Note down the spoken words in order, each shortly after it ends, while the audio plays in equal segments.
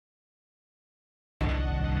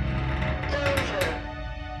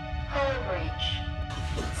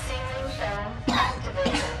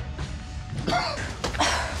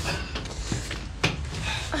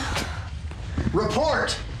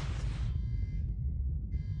Report!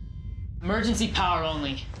 Emergency power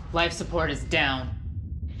only. Life support is down.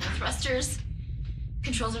 Thrusters.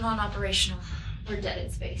 Controls are non-operational. We're dead in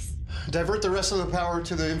space. Divert the rest of the power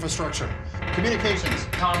to the infrastructure. Communications.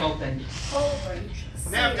 Comm open.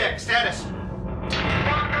 Nav deck, status.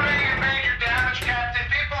 Incorporating major damage, Captain.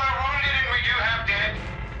 People are wounded and we do have dead.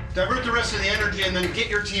 Divert the rest of the energy and then get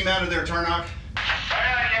your team out of there, Tarnock.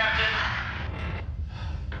 Aye, Captain.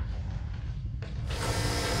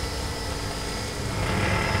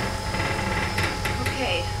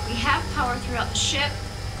 Okay, we have power throughout the ship.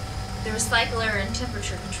 The recycler and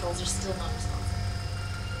temperature controls are still not responsive.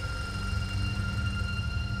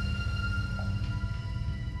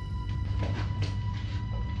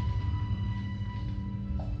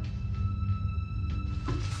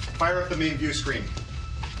 Fire up the main view screen.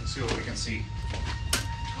 Let's see what we can see.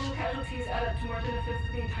 Total casualties add up to more than a fifth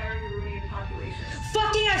of the entire Uranian population.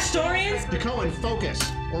 Fucking Astorians! Cohen, focus,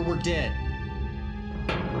 or we're dead.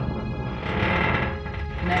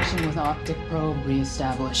 Connection with optic probe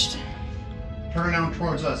reestablished. Turn around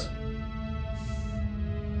towards us.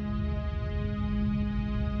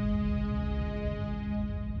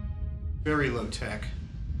 Very low tech.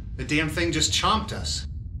 The damn thing just chomped us.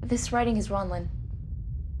 This writing is Ronlin.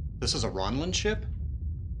 This is a Ronlin ship?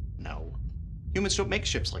 No. Humans don't make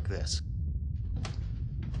ships like this.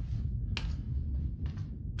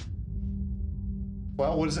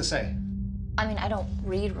 Well, what does it say? I mean, I don't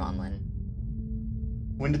read Ronlin.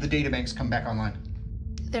 When did the databanks come back online?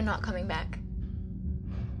 They're not coming back.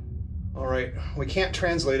 All right, we can't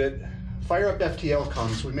translate it. Fire up FTL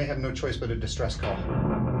comms. We may have no choice but a distress call.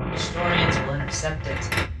 Astorians will intercept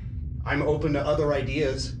it. I'm open to other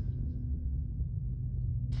ideas.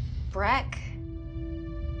 Breck?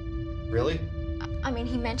 Really? I mean,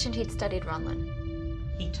 he mentioned he'd studied Ronlin.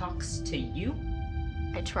 He talks to you?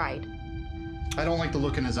 I tried. I don't like the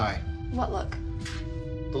look in his eye. What look?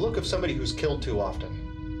 The look of somebody who's killed too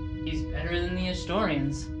often. He's better than the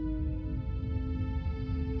Astorians.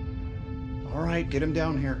 All right, get him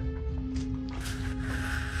down here.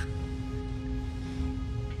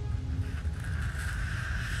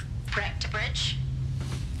 Breck to bridge.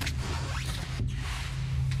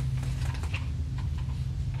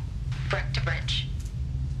 Breck to bridge.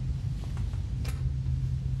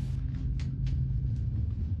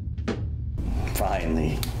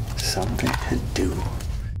 Finally, something to do.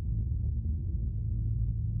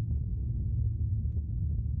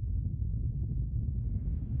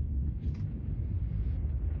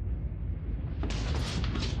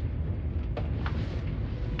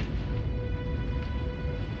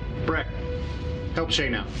 Breck, help Shay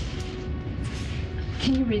now.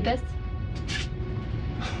 Can you read this?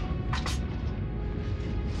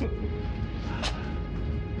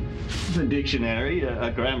 The dictionary,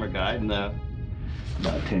 a grammar guide in about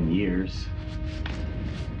 10 years.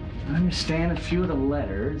 I understand a few of the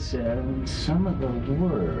letters and some of the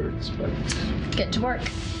words, but... Get to work.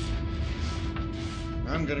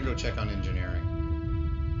 I'm gonna go check on engineering.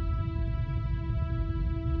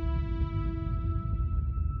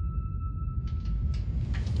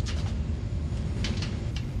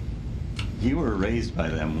 You were raised by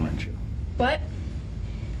them, weren't you? What?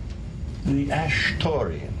 The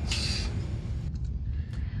Astorians.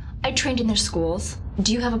 I trained in their schools.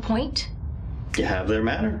 Do you have a point? You have their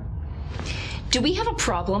manner. Do we have a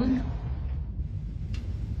problem?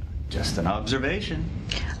 Just an observation.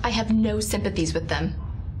 I have no sympathies with them.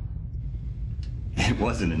 It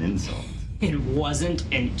wasn't an insult. It wasn't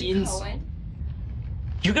an insult. Cohen?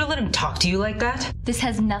 You're gonna let him talk to you like that? This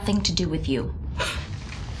has nothing to do with you.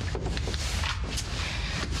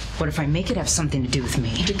 What if I make it have something to do with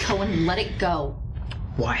me? Cohen, let it go.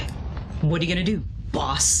 Why? What are you gonna do,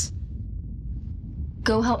 boss?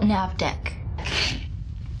 Go help nav deck.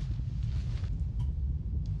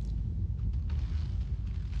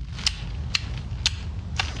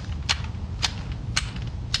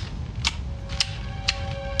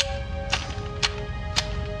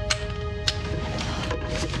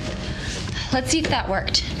 Let's see if that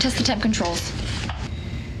worked. Test the temp controls.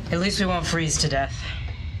 At least we won't freeze to death.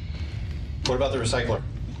 What about the recycler?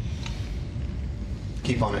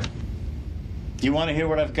 Keep on it. You want to hear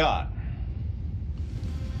what I've got?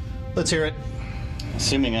 Let's hear it.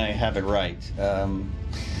 Assuming I have it right.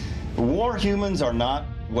 War humans are not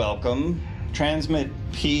welcome. Transmit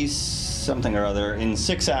peace something or other in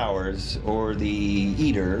 6 hours, or the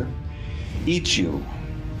eater eats you.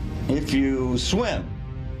 If you swim,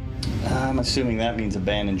 I'm assuming that means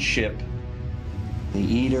abandon ship. The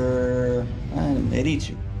eater, it eats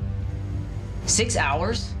you. 6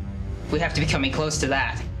 hours? We have to be coming close to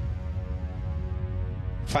that.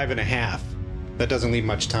 5.5. That doesn't leave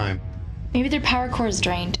much time. Maybe their power core is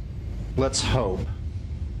drained. Let's hope.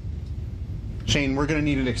 Shane, we're gonna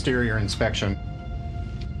need an exterior inspection.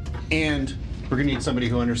 And we're gonna need somebody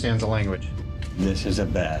who understands the language. This is a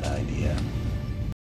bad idea.